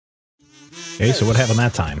Okay, so what happened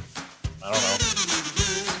that time? I don't know.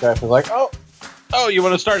 Skype was like, oh, you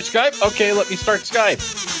want to start Skype? Okay, let me start Skype.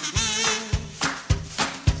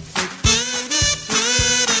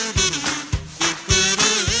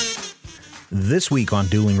 This week on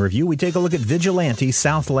Dueling Review, we take a look at Vigilante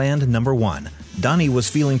Southland #1. Donnie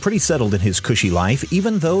was feeling pretty settled in his cushy life.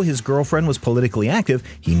 Even though his girlfriend was politically active,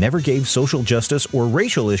 he never gave social justice or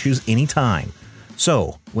racial issues any time.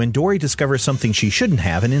 So, when Dory discovers something she shouldn't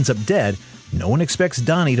have and ends up dead, no one expects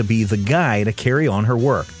Donnie to be the guy to carry on her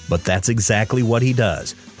work. But that's exactly what he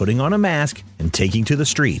does, putting on a mask and taking to the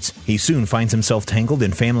streets. He soon finds himself tangled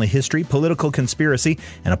in family history, political conspiracy,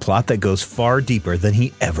 and a plot that goes far deeper than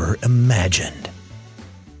he ever imagined.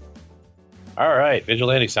 All right,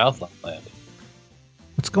 Vigilante Southland.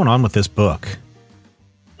 What's going on with this book?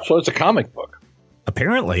 So it's a comic book.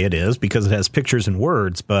 Apparently it is, because it has pictures and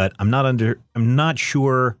words, but I'm not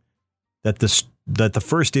sure that the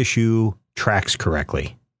first issue tracks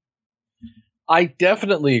correctly. I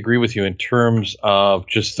definitely agree with you in terms of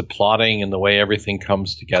just the plotting and the way everything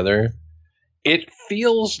comes together. It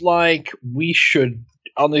feels like we should,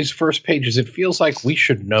 on these first pages, it feels like we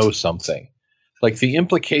should know something. Like the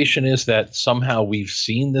implication is that somehow we've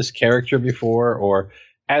seen this character before, or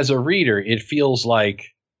as a reader, it feels like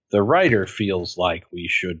the writer feels like we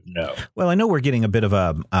should know. Well, I know we're getting a bit of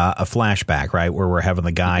a flashback, right, where we're having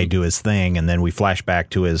the guy do his thing, and then we flash back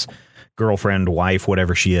to his girlfriend, wife,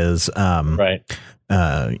 whatever she is, right?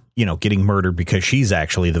 Getting murdered because she's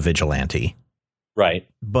actually the vigilante, right?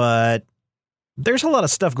 But there's a lot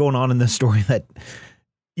of stuff going on in this story that,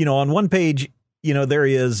 on one page, there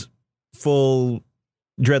he is, full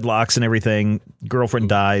dreadlocks and everything. Girlfriend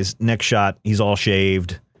dies. Next shot, he's all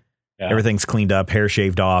shaved. Yeah. Everything's cleaned up, hair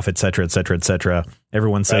shaved off, et cetera, et cetera, et cetera.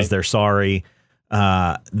 Everyone says they're sorry.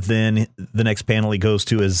 Then the next panel, he goes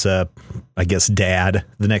to his, dad.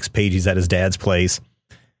 The next page, he's at his dad's place.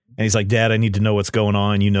 And he's like, Dad, I need to know what's going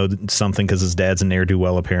on. Something, because his dad's a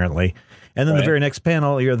ne'er-do-well, apparently. And then the very next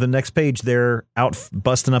panel, the next page, they're out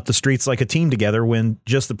busting up the streets like a team together, when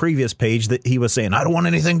just the previous page that he was saying, I don't want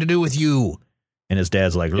anything to do with you. And his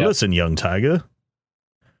dad's like, listen, young tiger.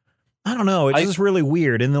 I don't know. It's just really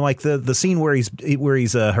weird. And then the scene where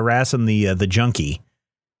he's harassing the junkie.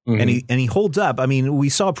 Mm-hmm. And he holds up. I mean, we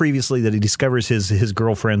saw previously that he discovers his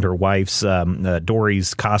girlfriend or wife's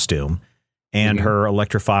Dory's costume and her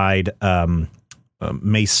electrified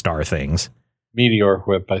mace star things. Meteor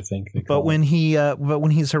whip, I think. But when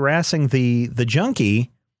he's harassing the junkie,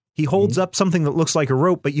 he holds up something that looks like a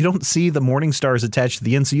rope, but you don't see the morning stars attached to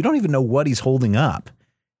the end, so you don't even know what he's holding up.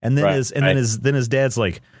 And then his dad's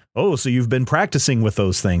like, oh, so you've been practicing with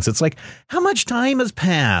those things. It's like, how much time has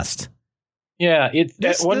passed? Yeah,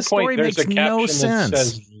 at one point there's a caption that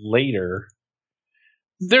says later.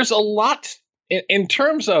 There's a lot in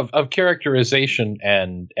terms of characterization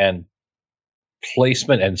and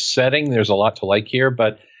placement and setting. There's a lot to like here,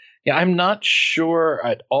 but I'm not sure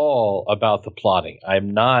at all about the plotting. I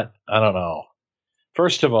don't know.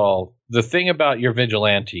 First of all, the thing about your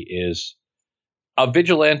vigilante is a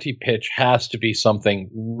vigilante pitch has to be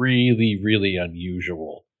something really, really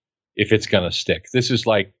unusual if it's going to stick. This is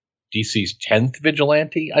like DC's 10th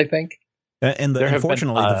vigilante, I think. And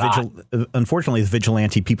unfortunately, the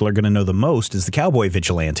vigilante people are going to know the most is the cowboy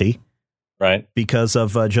vigilante. Right. Because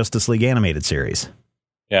of Justice League animated series.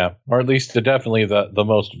 Yeah. Or at least definitely the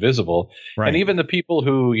most visible. Right. And even the people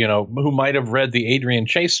who might have read the Adrian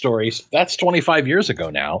Chase stories, that's 25 years ago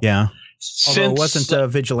now. Yeah. Although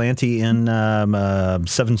wasn't Vigilante in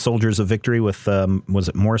Seven Soldiers of Victory with, was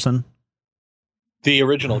it Morrison? The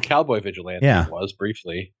original Cowboy Vigilante was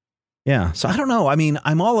briefly. Yeah. So I don't know. I mean,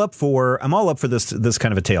 I'm all up for this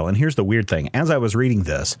kind of a tale. And here's the weird thing. As I was reading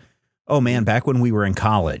this, back when we were in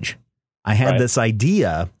college, I had this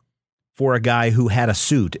idea for a guy who had a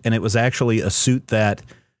suit, and it was actually a suit that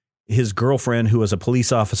his girlfriend, who was a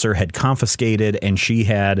police officer, had confiscated, and she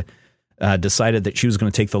had decided that she was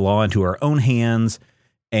going to take the law into her own hands,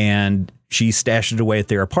 and she stashed it away at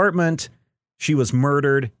their apartment. She was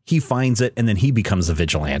murdered. He finds it, and then he becomes a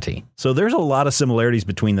vigilante. So there's a lot of similarities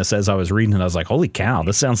between this. As I was reading it, I was like, holy cow,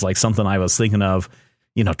 this sounds like something I was thinking of,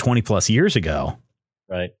 20 plus years ago.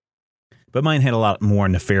 Right. But mine had a lot more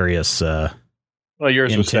nefarious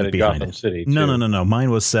yours was set in Gotham City, too. No.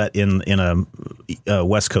 Mine was set in a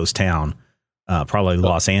West Coast town, probably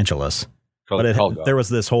Los Angeles. But there was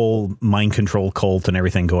this whole mind control cult and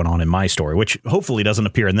everything going on in my story, which hopefully doesn't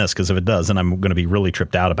appear in this, because if it does, then I'm going to be really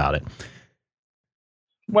tripped out about it.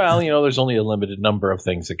 Well, there's only a limited number of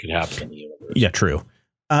things that could happen in the universe. Yeah, true.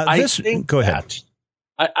 Go ahead.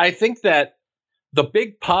 I think that the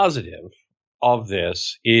big positive of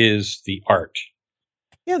this is the art.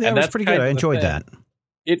 Yeah, that was pretty good. I enjoyed that.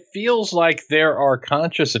 It feels like there are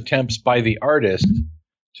conscious attempts by the artist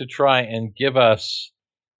to try and give us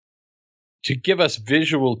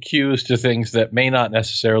visual cues to things that may not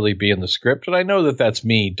necessarily be in the script. And I know that that's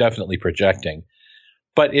me definitely projecting,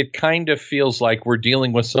 but it kind of feels like we're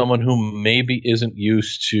dealing with someone who maybe isn't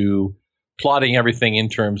used to plotting everything in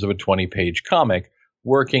terms of a 20-page comic,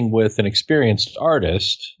 working with an experienced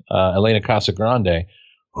artist, Elena Casagrande,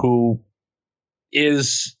 who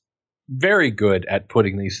is very good at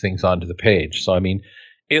putting these things onto the page. So, I mean,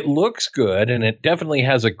 it looks good and it definitely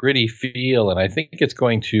has a gritty feel. And I think it's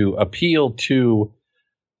going to appeal to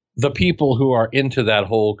the people who are into that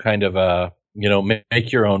whole kind of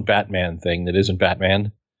make your own Batman thing that isn't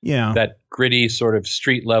Batman. Yeah. That gritty sort of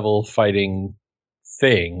street level fighting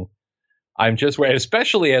thing. I'm just worried,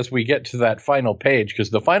 especially as we get to that final page, because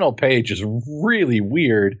the final page is really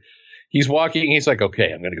weird. He's walking. He's like,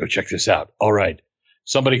 okay, I'm going to go check this out. All right.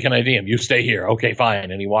 Somebody can ID him. You stay here. Okay, fine.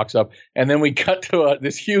 And he walks up. And then we cut to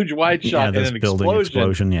this huge wide shot and an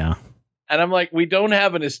explosion. Yeah. And I'm like, we don't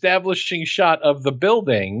have an establishing shot of the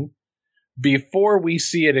building before we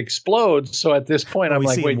see it explode. So at this point, I'm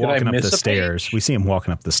like, wait, did I miss the stairs? Page? We see him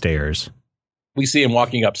walking up the stairs. We see him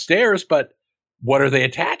walking upstairs, but what are they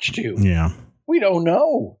attached to? Yeah. We don't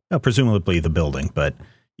know. Well, presumably the building, but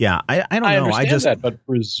yeah, I don't know. I understand that, but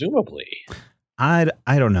presumably. I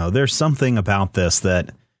don't know. There's something about this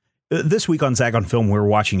that this week on Zach on Film, we're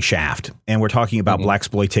watching Shaft and we're talking about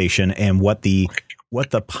blaxploitation and what the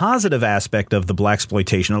positive aspect of the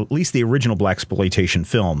blaxploitation, at least the original blaxploitation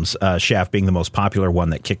films, Shaft being the most popular one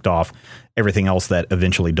that kicked off everything else that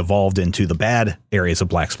eventually devolved into the bad areas of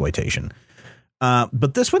blaxploitation.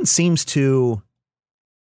 But this one seems to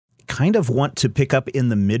kind of want to pick up in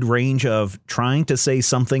the mid-range of trying to say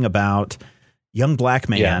something about young black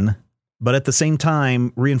man, but at the same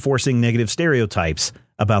time reinforcing negative stereotypes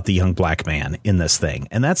about the young black man in this thing.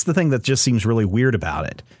 And that's the thing that just seems really weird about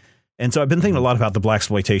it. And so I've been thinking a lot about the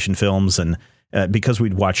blaxploitation films and because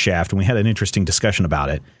we'd watched Shaft and we had an interesting discussion about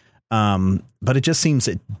it. But it just seems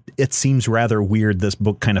it seems rather weird. This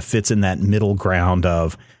book kind of fits in that middle ground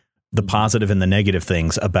of the positive and the negative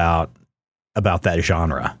things about that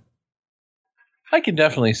genre. I can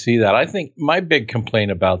definitely see that. I think my big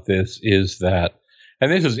complaint about this is that,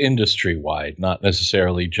 and this is industry-wide, not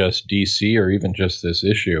necessarily just DC or even just this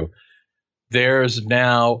issue, there's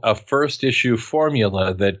now a first issue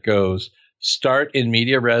formula that goes start in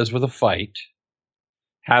media res with a fight,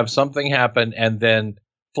 have something happen, and then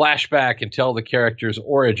flashback and tell the character's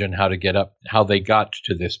origin, how they got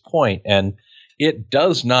to this point. And it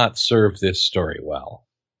does not serve this story well.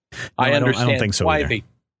 No, I don't think so either.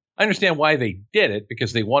 I understand why they did it,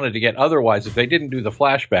 because they wanted to get, otherwise, if they didn't do the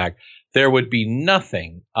flashback, there would be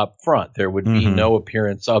nothing up front. There would be no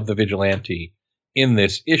appearance of the vigilante in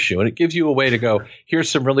this issue. And it gives you a way to go,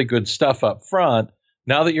 here's some really good stuff up front.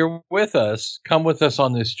 Now that you're with us, come with us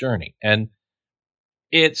on this journey. And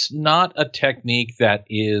it's not a technique that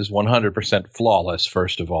is 100% flawless,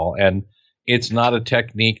 first of all. And it's not a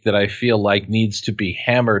technique that I feel like needs to be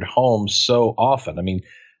hammered home so often. I mean,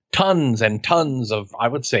 tons and tons of, I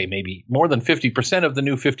would say maybe more than 50% of the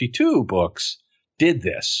New 52 books did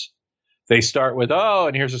this. They start with, oh,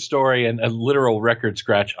 and here's a story and a literal record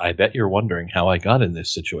scratch. I bet you're wondering how I got in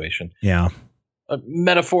this situation. Yeah.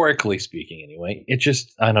 Metaphorically speaking, anyway. It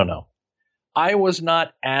just, I don't know. I was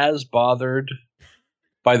not as bothered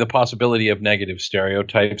by the possibility of negative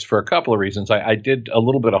stereotypes for a couple of reasons. I did a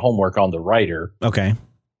little bit of homework on the writer. Okay.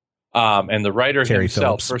 And the writer Gary himself,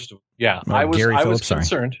 Phillips. first of all, yeah, Oh, I was Phillips,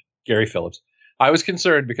 concerned. Gary Phillips. I was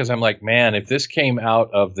concerned because I'm like, man, if this came out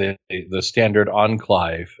of the standard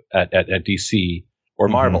enclave at DC or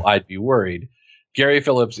Marvel, I'd be worried. Gary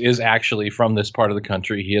Phillips is actually from this part of the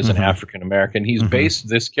country. He is an African American. He's based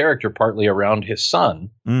this character partly around his son.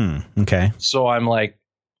 Okay. So I'm like,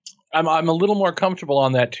 I'm a little more comfortable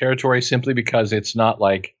on that territory simply because it's not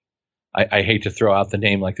like, I hate to throw out the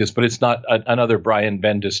name like this, but it's not another Brian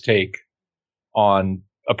Bendis take on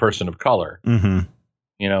a person of color.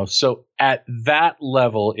 You know, so at that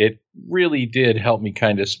level, it really did help me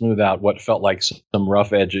kind of smooth out what felt like some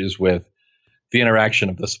rough edges with the interaction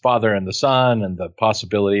of this father and the son and the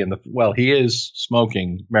possibility and he is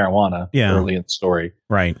smoking marijuana early in the story.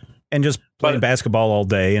 Right. And just playing basketball all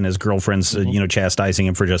day and his girlfriend's, chastising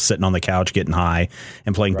him for just sitting on the couch, getting high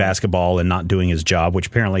and playing basketball and not doing his job, which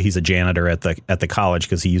apparently he's a janitor at the college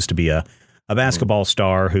because he used to be a basketball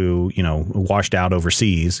star who, washed out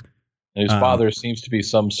overseas. And his father seems to be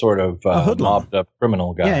some sort of mobbed up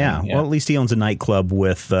criminal guy. Yeah. Well, at least he owns a nightclub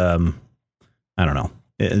with, I don't know.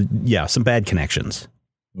 Some bad connections.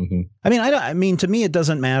 I mean, to me, it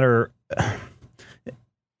doesn't matter.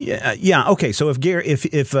 Yeah. Okay. So if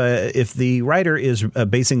the writer is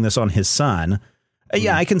basing this on his son,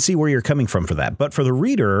 yeah, I can see where you're coming from for that. But for the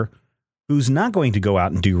reader who's not going to go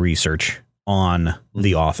out and do research on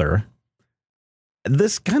the author,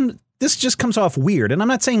 this just comes off weird. And I'm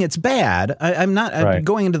not saying it's bad. I'm not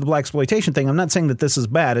going into the blaxploitation thing. I'm not saying that this is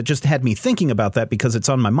bad. It just had me thinking about that because it's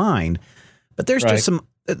on my mind. But there's just some.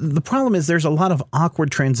 The problem is there's a lot of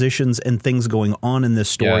awkward transitions and things going on in this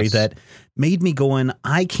story that made me going,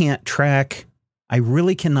 I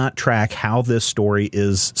really cannot track how this story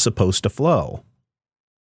is supposed to flow.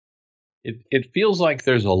 It feels like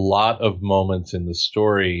there's a lot of moments in the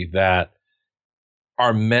story that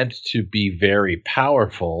are meant to be very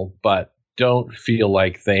powerful, but don't feel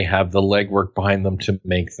like they have the legwork behind them to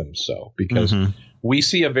make them so. Because we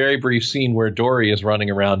see a very brief scene where Dory is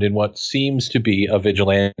running around in what seems to be a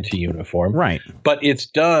vigilante uniform. Right. But it's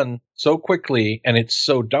done so quickly and it's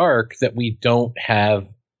so dark that we don't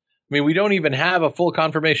even have a full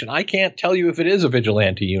confirmation. I can't tell you if it is a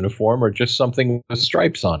vigilante uniform or just something with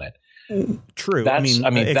stripes on it. True.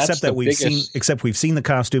 Except we've seen the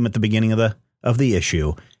costume at the beginning of the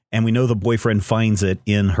issue, and we know the boyfriend finds it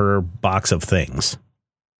in her box of things.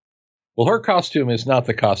 Well, her costume is not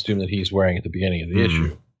the costume that he's wearing at the beginning of the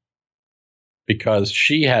issue, because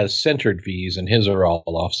she has centered V's and his are all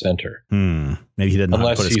off center. Maybe he didn't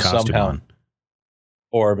put his costume on.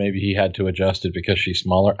 Or maybe he had to adjust it because she's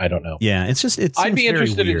smaller. I don't know. Yeah, I'd be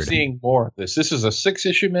interested in seeing more of this. This is a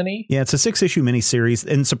 6-issue mini? Yeah, it's a 6-issue mini series.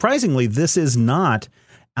 And surprisingly, this is not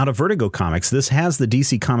out of Vertigo Comics. This has the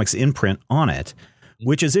DC Comics imprint on it,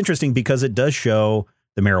 which is interesting because it does show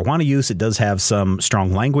the marijuana use. It does have some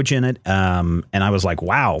strong language in it. And I was like,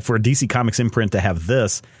 wow, for a DC Comics imprint to have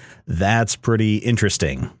this, that's pretty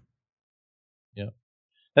interesting.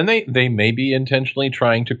 And they may be intentionally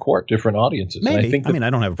trying to court different audiences. Maybe. I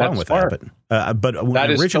don't have a problem with smart. that. But that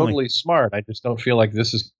is totally smart. I just don't feel like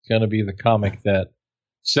this is going to be the comic that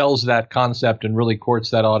sells that concept and really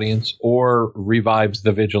courts that audience or revives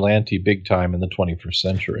the vigilante big time in the 21st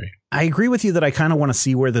century. I agree with you that I kind of want to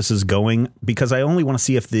see where this is going, because I only want to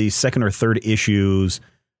see if the second or third issues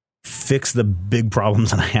fix the big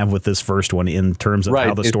problems that I have with this first one in terms of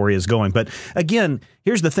how the story is going. But again,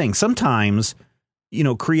 here's the thing. Sometimes,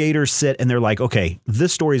 creators sit and they're like, okay,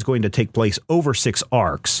 this story is going to take place over 6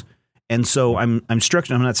 arcs. And so I'm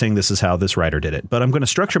structured. I'm not saying this is how this writer did it, but I'm going to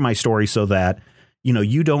structure my story so that,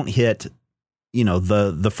 you don't hit,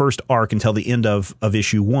 the first arc until the end of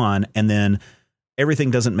issue 1. And then everything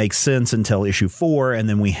doesn't make sense until issue 4. And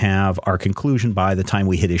then we have our conclusion by the time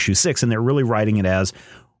we hit issue 6. And they're really writing it as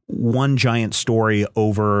one giant story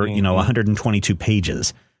over, 122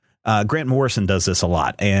 pages. Grant Morrison does this a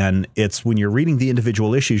lot, and it's when you're reading the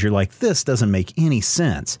individual issues, you're like, this doesn't make any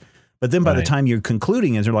sense. But then by the time you're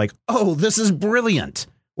concluding, you're like, oh, this is brilliant.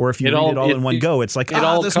 Or if you read it all in one go, it's like,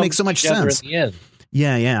 this makes so much sense.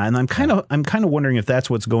 Yeah. And I'm kind of wondering if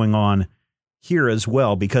that's what's going on here as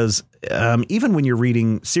well, because even when you're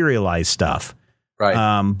reading serialized stuff,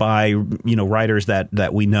 by writers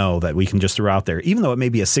that we know that we can just throw out there, even though it may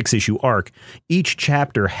be a 6-issue arc, each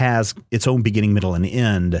chapter has its own beginning, middle, and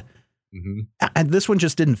end. And this one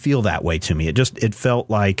just didn't feel that way to me. It felt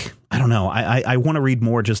like, I don't know. I want to read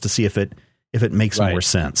more just to see if it makes more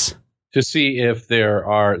sense. To see if there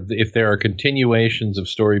are continuations of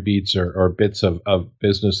story beats or bits of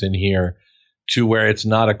business in here, to where it's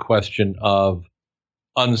not a question of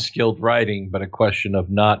unskilled writing, but a question of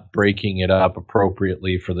not breaking it up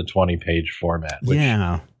appropriately for the 20-page format. Which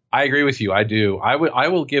I agree with you. I do. I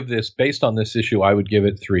will give this, based on this issue, I would give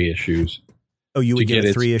it 3 issues. Oh, you would give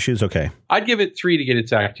it 3 issues? Okay. I'd give it 3 to get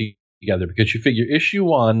its act together, because you figure issue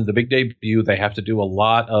 1, the big debut, they have to do a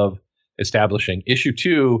lot of establishing. Issue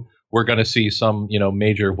 2, we're going to see some,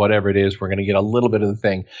 major whatever it is. We're going to get a little bit of the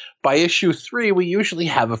thing. By issue 3, we usually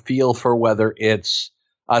have a feel for whether it's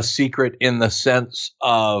a secret in the sense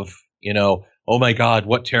of, oh my God,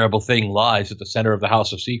 what terrible thing lies at the center of the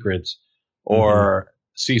House of Secrets, or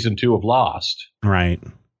season 2 of Lost. Right.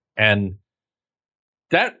 And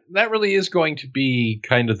that really is going to be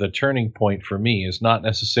kind of the turning point for me, is not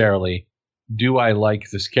necessarily, do I like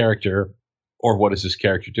this character or what is this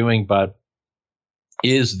character doing, but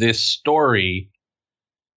is this story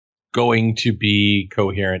going to be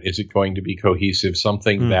coherent? Is it going to be cohesive?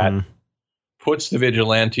 Something that puts the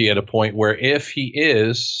vigilante at a point where, if he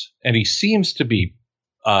is, and he seems to be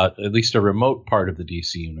at least a remote part of the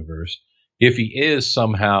DC universe, if he is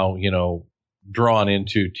somehow, drawn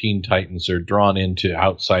into Teen Titans or drawn into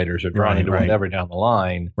Outsiders or drawn into whatever down the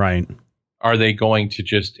line, are they going to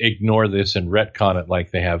just ignore this and retcon it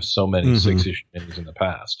like they have so many 6-issue minis in the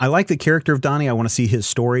past? I like the character of Donnie. I want to see his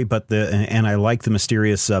story, and I like the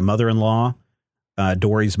mysterious mother-in-law,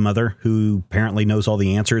 Dory's mother, who apparently knows all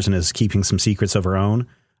the answers and is keeping some secrets of her own.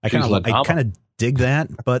 I kind of dig that,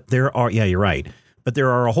 but you're right. But there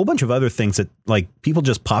are a whole bunch of other things that like people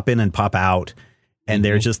just pop in and pop out, and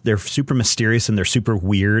they're super mysterious and they're super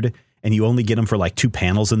weird. And you only get them for like 2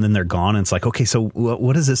 panels and then they're gone. And it's like, okay, so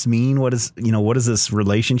what does this mean? What is this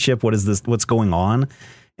relationship? What's going on?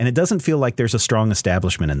 And it doesn't feel like there's a strong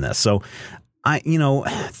establishment in this. So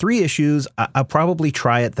 3 issues, I'll probably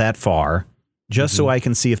try it that far just so I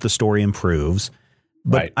can see if the story improves.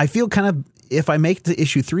 But I feel kind of, if I make it to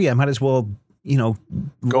issue 3, I might as well, go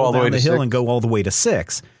all down the hill 6. And go all the way to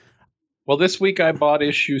 6. Well, this week I bought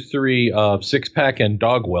issue 3 of Six Pack and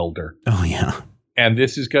Dog Welder. Oh yeah. And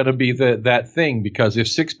this is going to be that thing, because if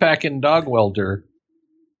Six Pack and Dog Welder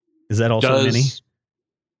is that also a mini?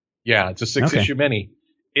 Yeah, it's a 6-issue mini.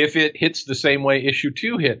 If it hits the same way issue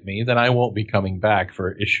 2 hit me, then I won't be coming back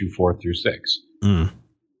for issue 4 through 6.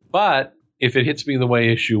 But if it hits me the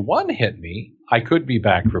way issue 1 hit me, I could be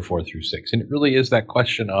back for 4 through 6. And it really is that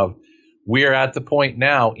question of, we're at the point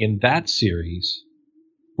now in that series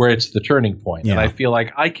where it's the turning point. Yeah. And I feel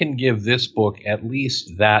like I can give this book at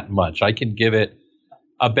least that much. I can give it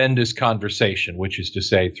a Bendis conversation, which is to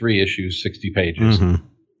say 3 issues, 60 pages.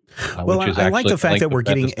 Well, I like the fact that we're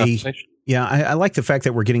getting I like the fact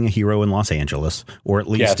that we're getting a hero in Los Angeles, or at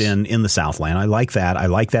least in the Southland. I like that. I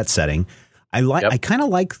like that setting. I kind of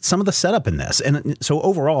like some of the setup in this. And so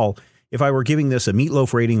overall, if I were giving this a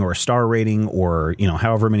meatloaf rating or a star rating or,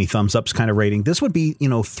 however many thumbs ups kind of rating, this would be,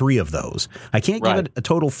 3 of those. I can't give it a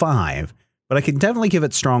total 5, but I can definitely give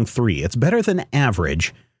it strong 3. It's better than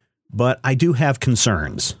average, but I do have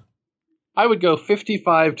concerns. I would go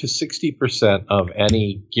 55 to 60% of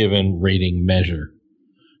any given rating measure.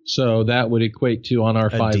 So that would equate to, on our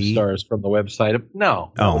 5 stars from the website.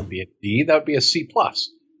 No, that would be a D. That would be a C+.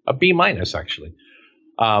 A B-, actually.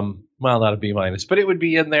 Well, not a B-, but it would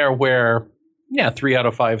be in there where, 3 out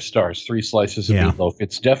of 5 stars, 3 slices of meatloaf.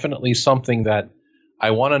 It's definitely something that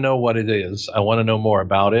I want to know what it is. I want to know more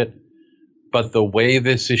about it. But the way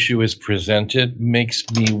this issue is presented makes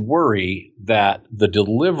me worry that the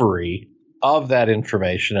delivery of that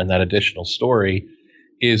information and that additional story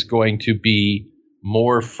is going to be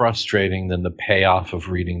more frustrating than the payoff of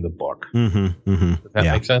reading the book. Does that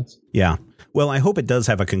make sense? Yeah. Well, I hope it does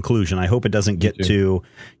have a conclusion. I hope it doesn't get to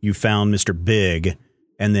you found Mr. Big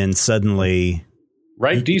and then suddenly...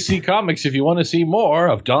 Write DC Comics if you want to see more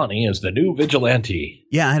of Donnie as the new vigilante.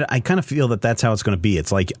 Yeah, I kind of feel that that's how it's going to be.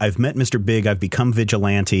 It's like, I've met Mr. Big, I've become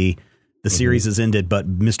vigilante, the series is ended,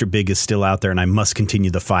 but Mr. Big is still out there and I must continue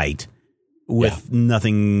the fight with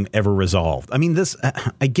nothing ever resolved. I mean, this,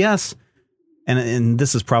 I guess, and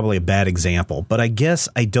this is probably a bad example, but I guess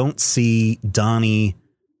I don't see Donnie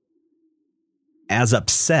as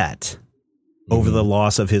upset over the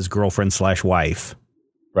loss of his girlfriend/wife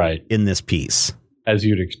in this piece. As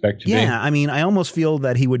you'd expect to be. Yeah, I mean, I almost feel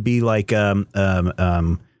that he would be like,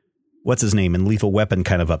 what's his name in Lethal Weapon,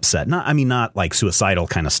 kind of upset. Not like suicidal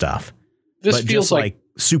kind of stuff. This feels like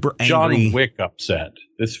super angry. John Wick upset.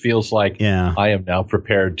 This feels like I am now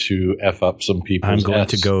prepared to F up some people. I'm going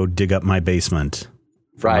to go dig up my basement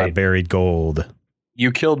for my buried gold.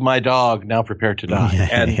 You killed my dog, now prepare to die.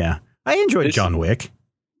 Yeah. I enjoyed John Wick.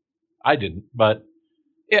 I didn't, but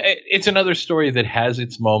it's another story that has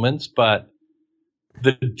its moments, but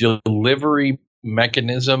the delivery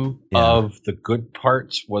mechanism of the good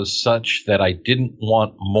parts was such that I didn't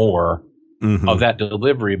want more of that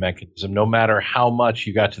delivery mechanism, no matter how much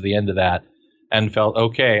you got to the end of that and felt,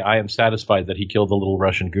 okay, I am satisfied that he killed the little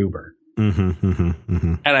Russian goober.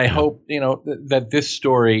 And I hope, that this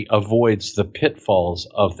story avoids the pitfalls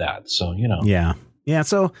of that. So, Yeah,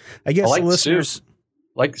 so I guess the listeners...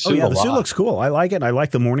 Like the suit a lot. The suit looks cool. I like it. I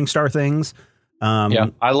like the Morningstar things.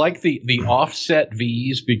 I like the offset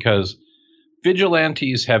V's because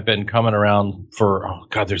vigilantes have been coming around for,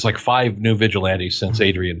 there's like 5 new vigilantes since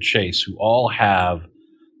Adrian Chase who all have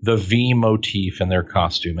the V motif in their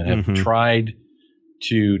costume and have tried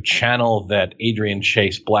to channel that Adrian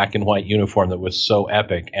Chase black and white uniform that was so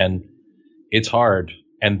epic. And it's hard.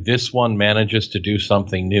 And this one manages to do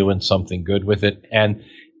something new and something good with it. And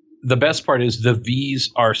the best part is the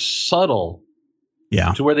V's are subtle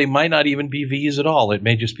to where they might not even be V's at all. It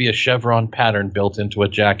may just be a chevron pattern built into a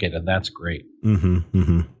jacket, and that's great.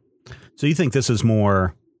 So you think this is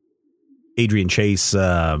more Adrian Chase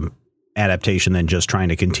adaptation than just trying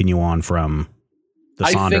to continue on from the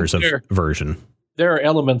Saunders version? There are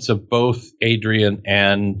elements of both Adrian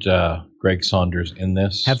and Greg Saunders in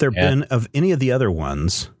this. Have there been of any of the other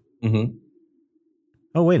ones? Mm-hmm.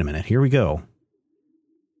 Oh, wait a minute. Here we go.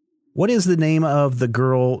 What is the name of the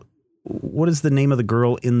girl? What is the name of the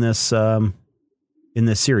girl in this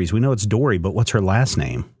series? We know it's Dory, but what's her last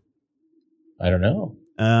name? I don't know.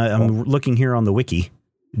 I'm looking here on the wiki.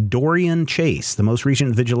 Dorian Chase, the most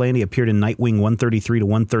recent vigilante, appeared in Nightwing 133 to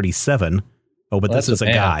 137. Oh, but this is a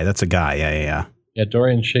guy. That's a guy. Yeah. Yeah,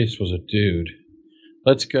 Dorian Chase was a dude.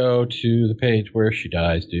 Let's go to the page where she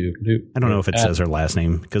dies, dude. I don't know if it says her last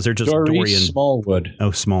name because they're just Dorian Smallwood.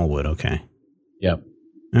 Oh, Smallwood. Okay. Yep.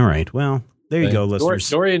 All right. Well, there you go, listeners.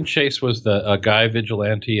 Dorian Chase was a guy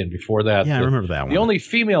vigilante, and before that, I remember that one. The only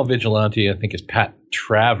female vigilante, I think, is Pat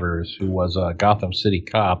Travers, who was a Gotham City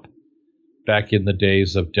cop back in the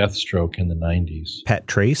days of Deathstroke in the 90s. Pat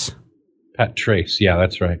Trace? Pat Trace, yeah,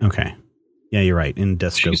 that's right. Okay. Yeah, you're right. In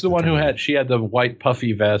Deathstroke. She's the one who had the white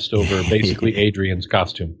puffy vest over basically Adrian's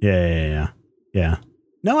costume. Yeah.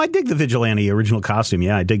 No, I dig the vigilante original costume.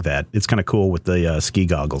 Yeah, I dig that. It's kind of cool with the ski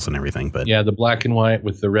goggles and everything. But yeah, the black and white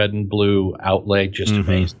with the red and blue outlay, just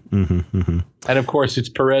amazing. And of course, it's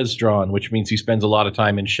Perez drawn, which means he spends a lot of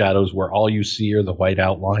time in shadows where all you see are the white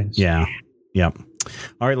outlines. Yeah. Yep.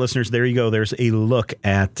 All right, listeners, there you go. There's a look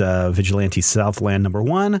at Vigilante Southland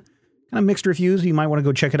 #1. Kind of mixed reviews. You might want to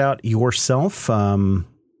go check it out yourself and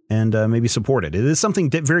maybe support it. It is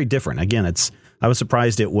something very different. Again, I was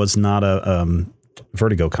surprised it was not a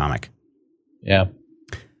Vertigo comic. Yeah.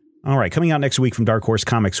 All right. Coming out next week from Dark Horse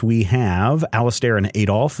Comics, we have Alistair and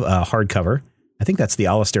Adolf hardcover. I think that's the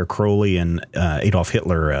Alistair Crowley and Adolf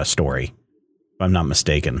Hitler story, if I'm not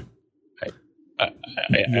mistaken.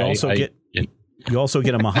 You also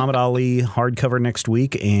get a Muhammad Ali hardcover next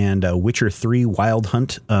week and Witcher 3 Wild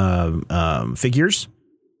Hunt figures,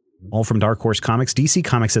 all from Dark Horse Comics. DC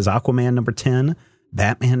Comics has Aquaman #10,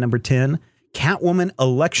 Batman #10, Catwoman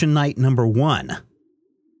Election Night #1.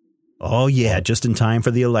 Oh, yeah, just in time for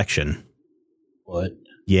the election. What?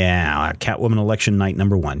 Yeah, Catwoman Election Night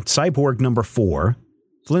 #1. Cyborg #4,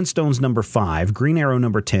 Flintstones #5, Green Arrow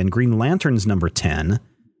 #10, Green Lanterns #10,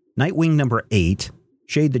 Nightwing #8,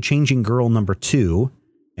 Shade the Changing Girl #2,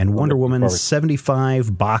 and Wonder Woman's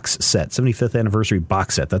 75th anniversary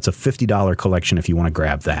box set. That's a $50 collection if you want to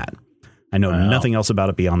grab that. I know nothing else about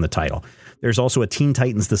it beyond the title. There's also a Teen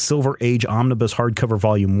Titans The Silver Age Omnibus hardcover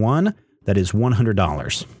volume 1 that is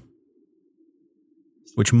 $100,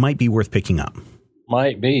 which might be worth picking up.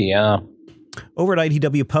 Might be, yeah. Over at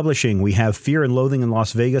IDW Publishing, we have Fear and Loathing in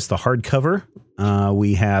Las Vegas, the hardcover.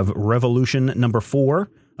 We have Revolution #4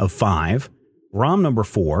 of 5. ROM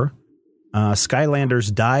 #4,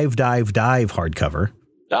 Skylanders Dive hardcover.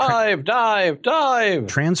 Dive.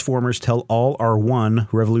 Transformers Tell All Are One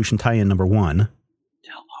Revolution tie-in #1.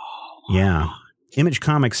 Tell All. Yeah. Image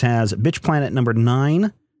Comics has Bitch Planet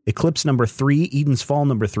 #9, Eclipse #3, Eden's Fall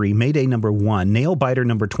 #3, Mayday #1, Nailbiter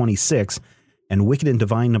 #26, and Wicked and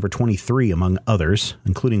Divine #23, among others,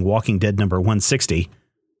 including Walking Dead #160.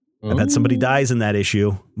 I bet somebody dies in that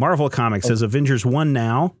issue. Marvel Comics has Avengers 1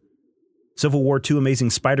 now. Civil War 2 Amazing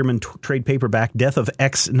Spider-Man trade paperback, Death of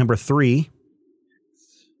X #3,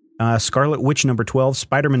 Scarlet Witch #12,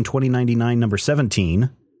 Spider-Man 2099 #17,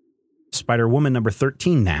 Spider-Woman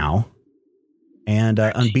 #13 now, and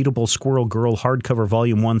Unbeatable Squirrel Girl hardcover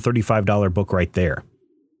volume 1, $35 book right there.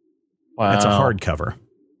 Wow. That's a hardcover.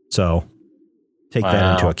 So take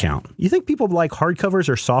that into account. You think people like hardcovers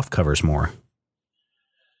or soft covers more?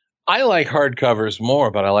 I like hardcovers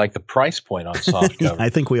more, but I like the price point on softcovers. I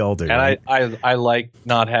think we all do. And right? I like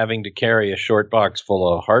not having to carry a short box full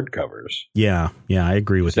of hardcovers. Yeah, I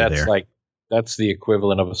agree with you there. That's the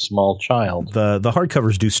equivalent of a small child. The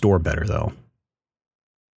hardcovers do store better, though,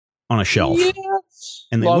 on a shelf. Yes.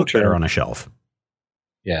 And they look better on a shelf.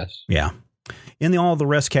 Yes. Yeah. In the all the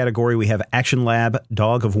rest category, we have Action Lab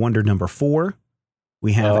Dog of Wonder #4.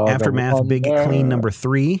 We have Aftermath Big Clean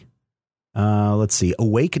 #3. Let's see.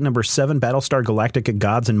 Awake #7, Battlestar Galactica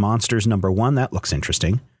Gods and Monsters #1. That looks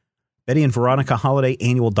interesting. Betty and Veronica Holiday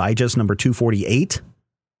Annual Digest #248.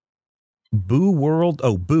 Boo,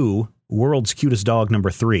 World's Cutest Dog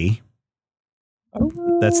 #3.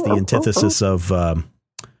 That's the antithesis of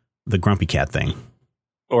the Grumpy Cat thing.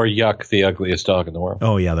 Or Yuck, the ugliest dog in the world.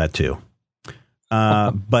 Oh, yeah, that too.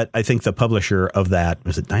 But I think the publisher of that,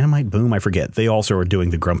 was it Dynamite Boom? I forget. They also are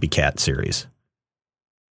doing the Grumpy Cat series.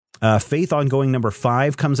 Faith Ongoing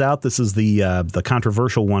 #5 comes out. This is the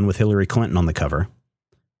controversial one with Hillary Clinton on the cover.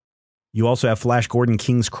 You also have Flash Gordon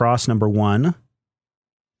King's Cross #1.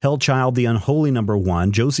 Hellchild the Unholy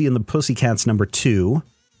 #1. Josie and the Pussycats #2.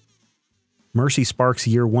 Mercy Sparks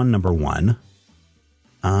Year 1 #1.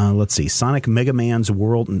 Let's see. Sonic Mega Man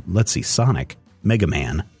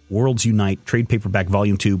Worlds Unite, trade paperback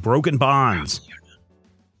volume 2, Broken Bonds.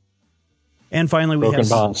 And finally,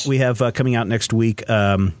 we have coming out next week,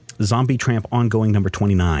 Zombie Tramp Ongoing number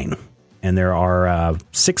 29. And there are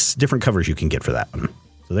 6 different covers you can get for that one.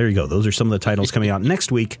 So there you go. Those are some of the titles coming out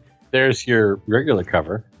next week. There's your regular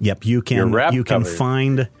cover. Yep, you can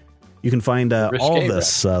find all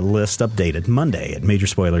this list updated Monday at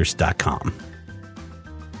Majorspoilers.com.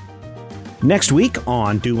 Next week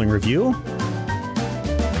on Dueling Review,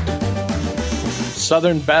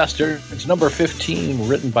 Southern Bastards, number 15,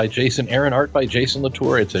 written by Jason Aaron, art by Jason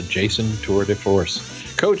Latour. It's a Jason tour de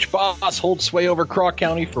force. Coach Boss holds sway over Craw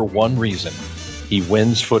County for one reason. He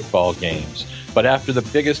wins football games. But after the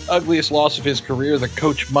biggest, ugliest loss of his career, the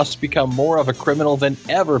coach must become more of a criminal than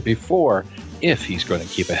ever before if he's going to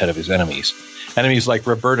keep ahead of his enemies. Enemies like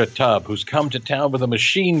Roberta Tubb, who's come to town with a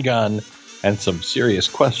machine gun and some serious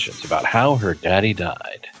questions about how her daddy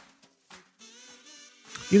died.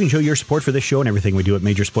 You can show your support for this show and everything we do at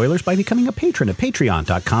Major Spoilers by becoming a patron at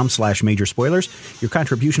patreon.com/majorspoilers. Your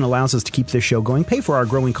contribution allows us to keep this show going, pay for our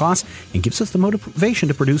growing costs, and gives us the motivation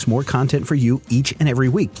to produce more content for you each and every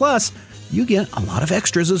week. Plus, you get a lot of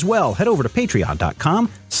extras as well. Head over to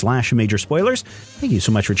patreon.com/majorspoilers. Thank you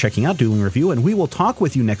so much for checking out Dueling Review, and we will talk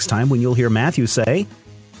with you next time when you'll hear Matthew say,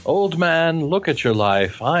 "Old man, look at your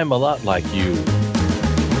life. I'm a lot like you."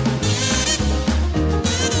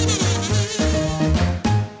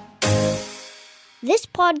 This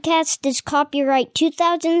podcast is copyright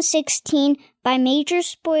 2016 by Major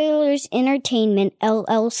Spoilers Entertainment,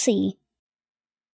 LLC.